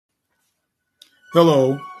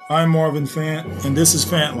Hello, I'm Marvin Fant, and this is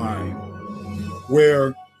Fantline,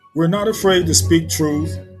 where we're not afraid to speak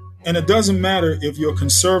truth, and it doesn't matter if you're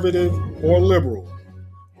conservative or liberal,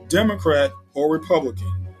 Democrat or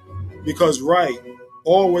Republican, because right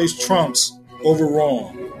always trumps over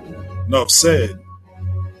wrong. Enough said.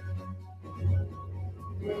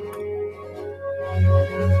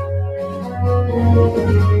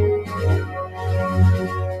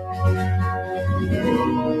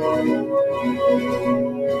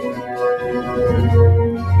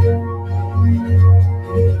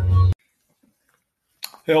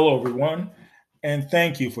 Hello, everyone, and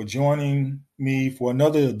thank you for joining me for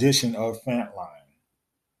another edition of Fantline.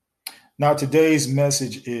 Now, today's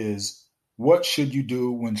message is: what should you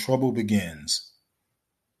do when trouble begins?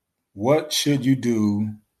 What should you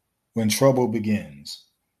do when trouble begins?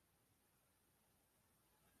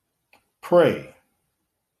 Pray.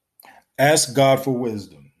 Ask God for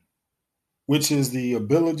wisdom, which is the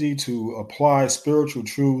ability to apply spiritual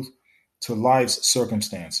truth to life's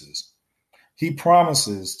circumstances. He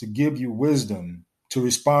promises to give you wisdom to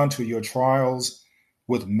respond to your trials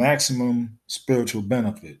with maximum spiritual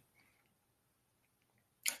benefit.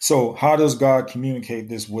 So, how does God communicate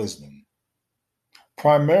this wisdom?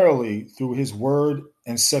 Primarily through His Word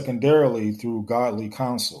and secondarily through godly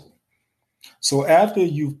counsel. So, after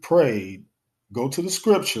you've prayed, go to the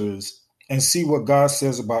scriptures and see what God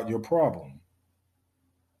says about your problem.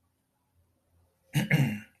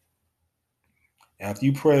 After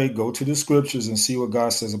you pray, go to the scriptures and see what God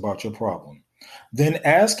says about your problem. Then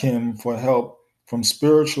ask Him for help from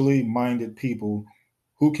spiritually minded people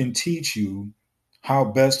who can teach you how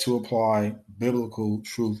best to apply biblical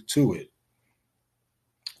truth to it.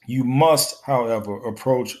 You must, however,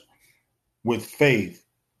 approach with faith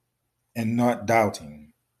and not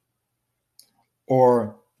doubting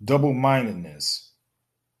or double mindedness,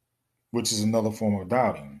 which is another form of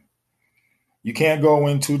doubting. You can't go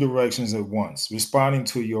in two directions at once, responding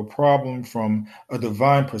to your problem from a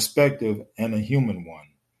divine perspective and a human one.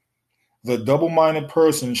 The double minded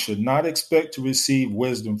person should not expect to receive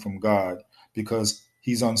wisdom from God because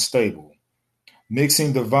he's unstable,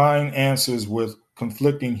 mixing divine answers with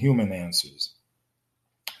conflicting human answers.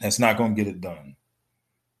 That's not going to get it done.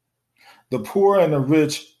 The poor and the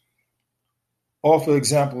rich offer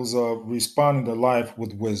examples of responding to life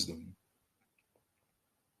with wisdom.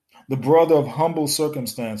 The brother of humble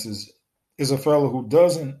circumstances is a fellow who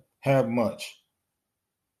doesn't have much.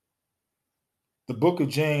 The book of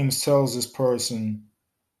James tells this person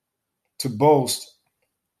to boast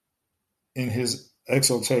in his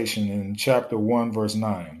exaltation in chapter 1, verse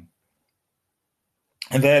 9.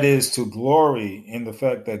 And that is to glory in the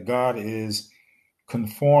fact that God is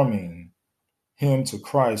conforming him to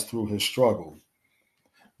Christ through his struggle.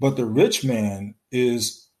 But the rich man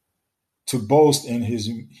is to boast in his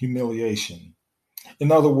humiliation.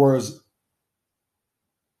 In other words,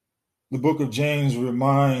 the book of James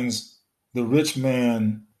reminds the rich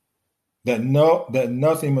man that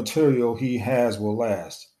nothing material he has will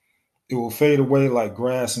last. It will fade away like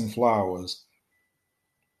grass and flowers.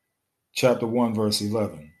 Chapter 1, verse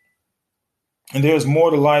 11. And there's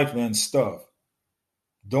more to life than stuff.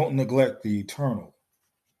 Don't neglect the eternal.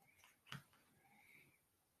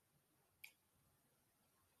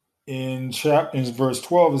 In verse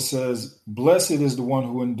 12, it says, "Blessed is the one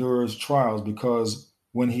who endures trials, because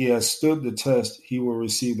when he has stood the test, he will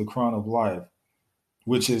receive the crown of life,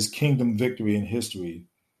 which is kingdom victory in history,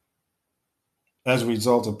 as a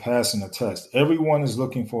result of passing the test." Everyone is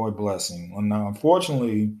looking for a blessing. Now,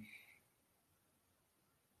 unfortunately,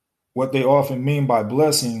 what they often mean by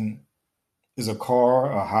blessing is a car,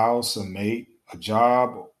 a house, a mate, a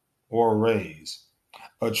job, or a raise.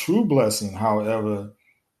 A true blessing, however,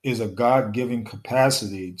 is a God given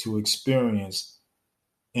capacity to experience,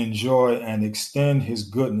 enjoy, and extend His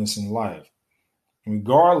goodness in life,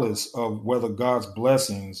 regardless of whether God's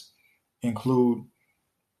blessings include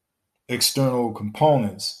external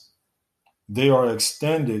components. They are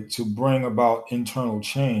extended to bring about internal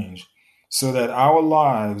change so that our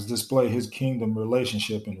lives display His kingdom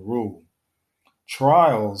relationship and rule.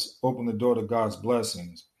 Trials open the door to God's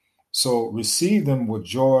blessings. So receive them with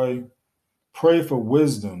joy, pray for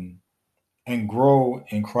wisdom, and grow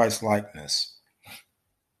in Christ likeness.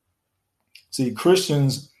 See,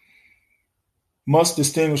 Christians must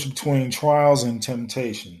distinguish between trials and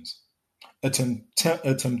temptations. A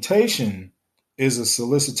temptation is a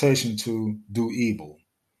solicitation to do evil.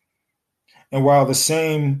 And while the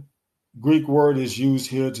same Greek word is used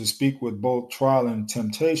here to speak with both trial and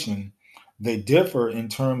temptation, they differ in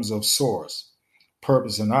terms of source,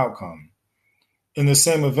 purpose, and outcome. In the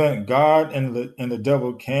same event, God and the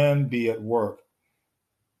devil can be at work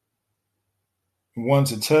one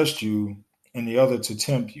to test you and the other to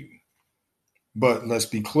tempt you. But let's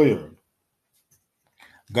be clear,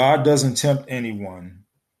 God doesn't tempt anyone,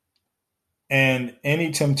 and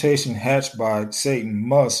any temptation hatched by Satan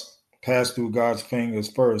must pass through God's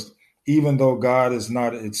fingers first, even though God is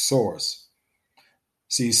not its source.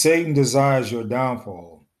 See, Satan desires your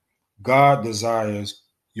downfall. God desires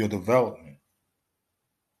your development.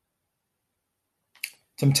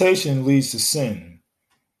 Temptation leads to sin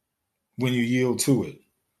when you yield to it.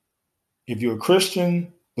 If you're a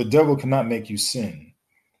Christian, the devil cannot make you sin.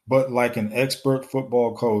 But like an expert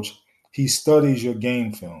football coach, he studies your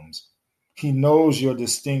game films. He knows your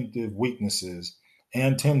distinctive weaknesses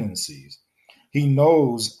and tendencies. He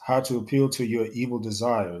knows how to appeal to your evil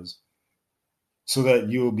desires so that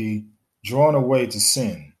you'll be drawn away to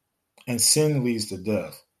sin. And sin leads to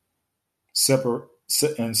death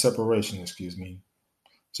and separation, excuse me.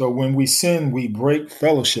 So when we sin, we break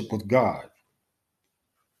fellowship with God.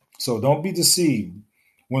 So don't be deceived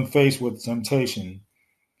when faced with temptation.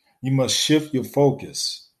 You must shift your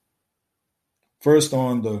focus first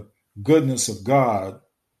on the goodness of God,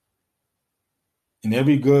 and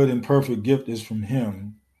every good and perfect gift is from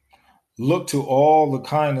Him. Look to all the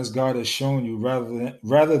kindness God has shown you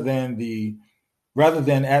rather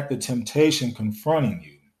than at the temptation confronting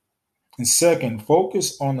you. And second,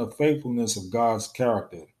 focus on the faithfulness of God's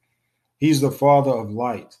character. He's the Father of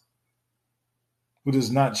light, who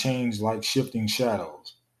does not change like shifting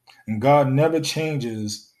shadows. And God never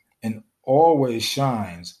changes and always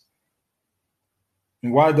shines.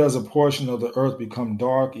 And why does a portion of the earth become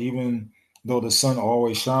dark even though the sun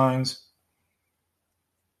always shines?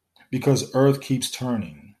 Because earth keeps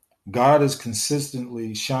turning. God is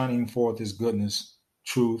consistently shining forth His goodness,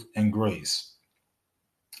 truth, and grace.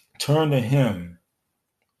 Turn to Him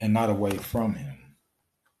and not away from Him.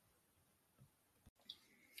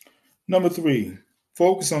 Number 3,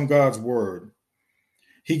 focus on God's word.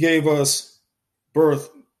 He gave us birth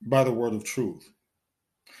by the word of truth.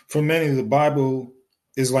 For many, the Bible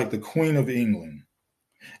is like the Queen of England.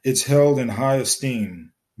 It's held in high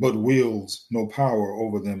esteem, but wields no power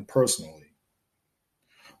over them personally.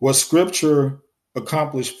 What Scripture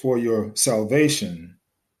accomplished for your salvation,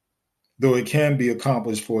 though it can be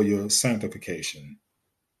accomplished for your sanctification.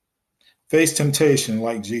 Face temptation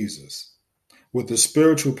like Jesus, with the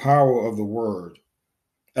spiritual power of the Word.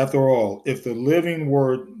 After all, if the living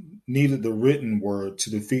Word needed the written Word to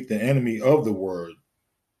defeat the enemy of the Word,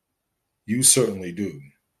 you certainly do.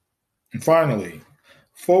 And finally,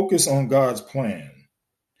 focus on God's plan.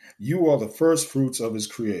 You are the first fruits of His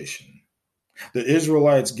creation. The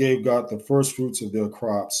Israelites gave God the first fruits of their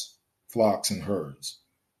crops, flocks, and herds.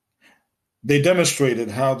 They demonstrated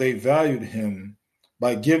how they valued Him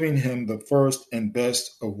by giving Him the first and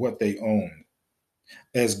best of what they owned.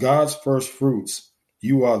 As God's first fruits,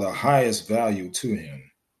 you are the highest value to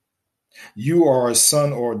Him. You are a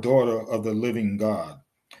son or a daughter of the living God.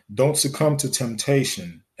 Don't succumb to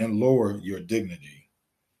temptation and lower your dignity.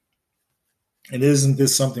 And isn't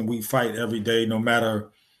this something we fight every day, no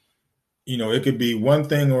matter, it could be one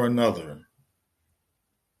thing or another.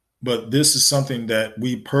 But this is something that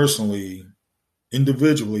we personally,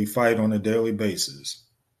 individually fight on a daily basis.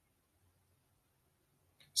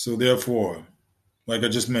 So therefore, like I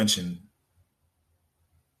just mentioned,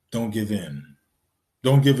 don't give in.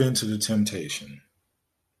 Don't give in to the temptation.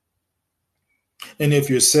 And if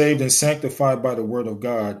you're saved and sanctified by the word of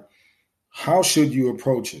God, how should you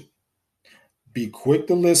approach it? Be quick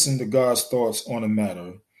to listen to God's thoughts on a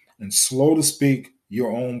matter and slow to speak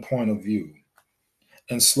your own point of view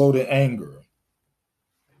and slow to anger.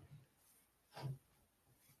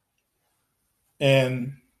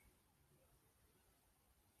 And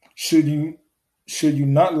should you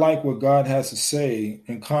not like what God has to say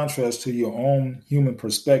in contrast to your own human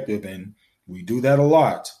perspective, and we do that a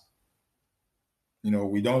lot.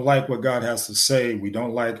 We don't like what God has to say. We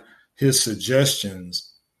don't like His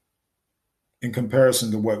suggestions in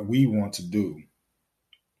comparison to what we want to do.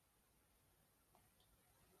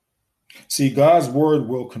 See, God's word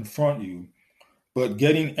will confront you, but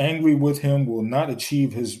getting angry with Him will not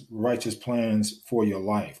achieve His righteous plans for your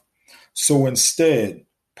life. So instead,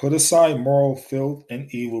 put aside moral filth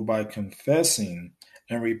and evil by confessing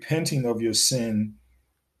and repenting of your sin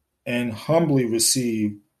and humbly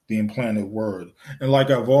receive the implanted word. And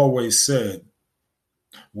like I've always said,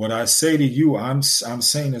 what I say to you, I'm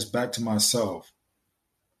saying this back to myself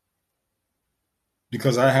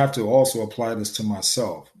because I have to also apply this to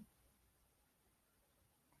myself.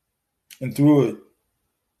 And through it,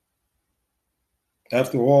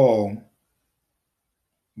 after all,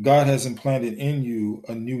 God has implanted in you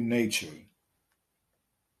a new nature.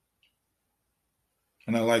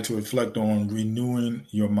 And I like to reflect on renewing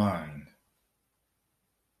your mind,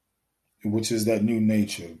 which is that new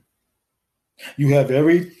nature. You have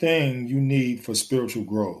everything you need for spiritual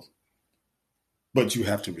growth, but you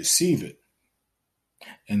have to receive it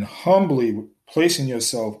and humbly placing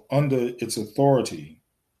yourself under its authority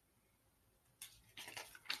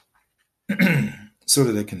so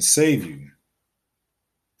that it can save you.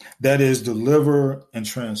 That is, deliver and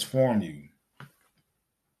transform you.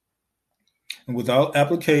 And without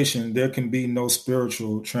application, there can be no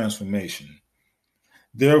spiritual transformation.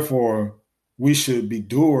 Therefore, we should be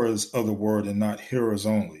doers of the word and not hearers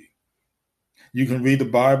only. You can read the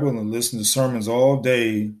Bible and listen to sermons all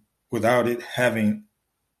day without it having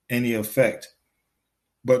any effect.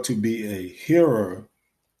 But to be a hearer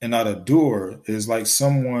and not a doer is like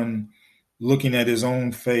someone looking at his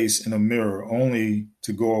own face in a mirror only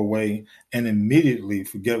to go away and immediately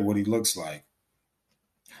forget what he looks like.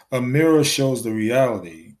 A mirror shows the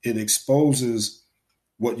reality. It exposes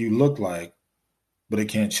what you look like, but it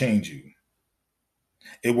can't change you.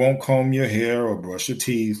 It won't comb your hair or brush your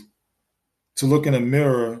teeth. To look in a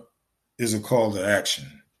mirror is a call to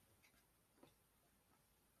action.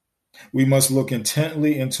 We must look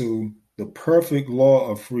intently into the perfect law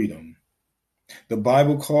of freedom. The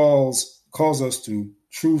Bible calls us to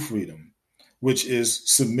true freedom, which is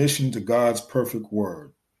submission to God's perfect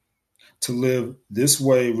word. To live this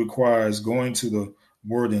way requires going to the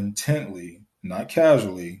word intently, not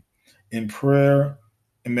casually, in prayer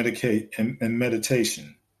and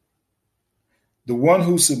meditation. The one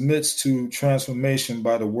who submits to transformation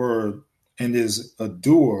by the word and is a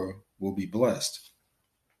doer will be blessed.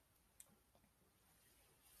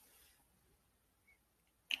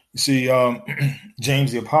 You see,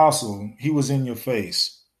 James the Apostle, he was in your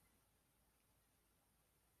face.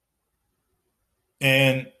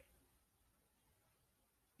 And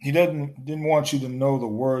he didn't want you to know the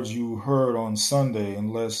words you heard on Sunday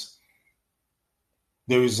unless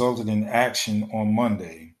they resulted in action on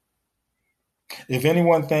Monday. If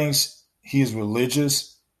anyone thinks he is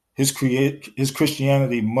religious, his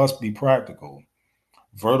Christianity must be practical.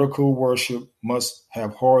 Vertical worship must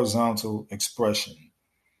have horizontal expression.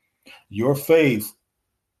 Your faith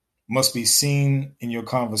must be seen in your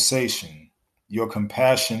conversation, your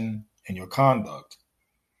compassion, and your conduct.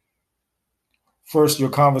 First, your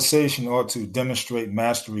conversation ought to demonstrate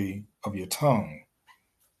mastery of your tongue.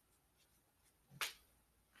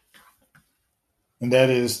 And that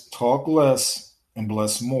is, talk less and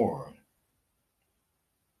bless more.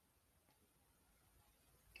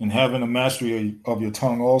 And having a mastery of your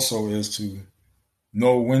tongue also is to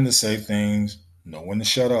know when to say things, know when to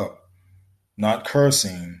shut up, not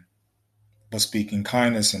cursing, but speaking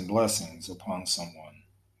kindness and blessings upon someone.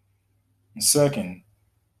 And second,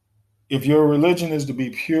 if your religion is to be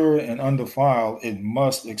pure and undefiled, it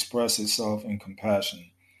must express itself in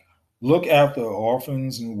compassion. Look after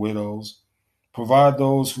orphans and widows. Provide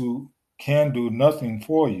those who can do nothing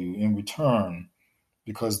for you in return,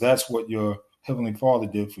 because that's what your Heavenly Father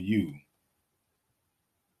did for you.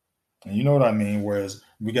 And you know what I mean? Whereas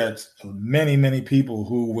we got many, many people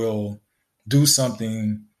who will do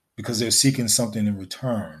something because they're seeking something in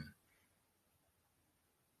return,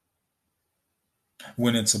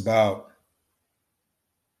 when it's about,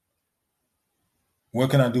 what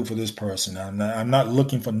can I do for this person? I'm not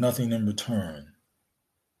looking for nothing in return.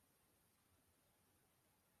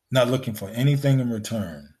 Not looking for anything in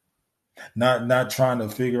return. Not trying to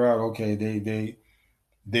figure out, okay, they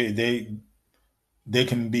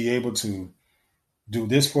can be able to do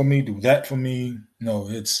this for me, do that for me. No,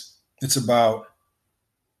 it's about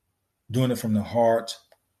doing it from the heart,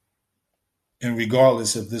 and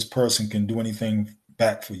regardless if this person can do anything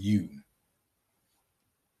back for you.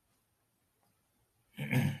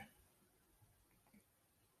 And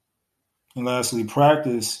lastly,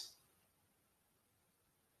 practice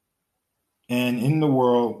and in the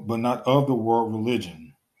world, but not of the world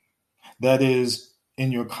religion. That is,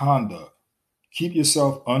 in your conduct. Keep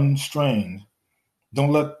yourself unstrained.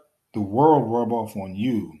 Don't let the world rub off on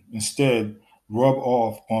you. Instead, rub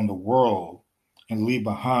off on the world and leave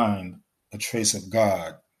behind a trace of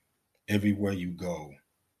God everywhere you go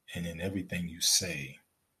and in everything you say.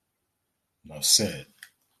 Enough said.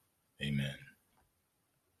 Amen.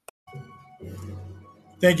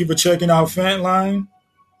 Thank you for checking out Fantline.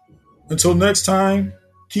 Until next time,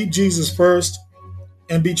 keep Jesus first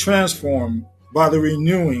and be transformed by the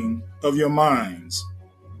renewing of your minds.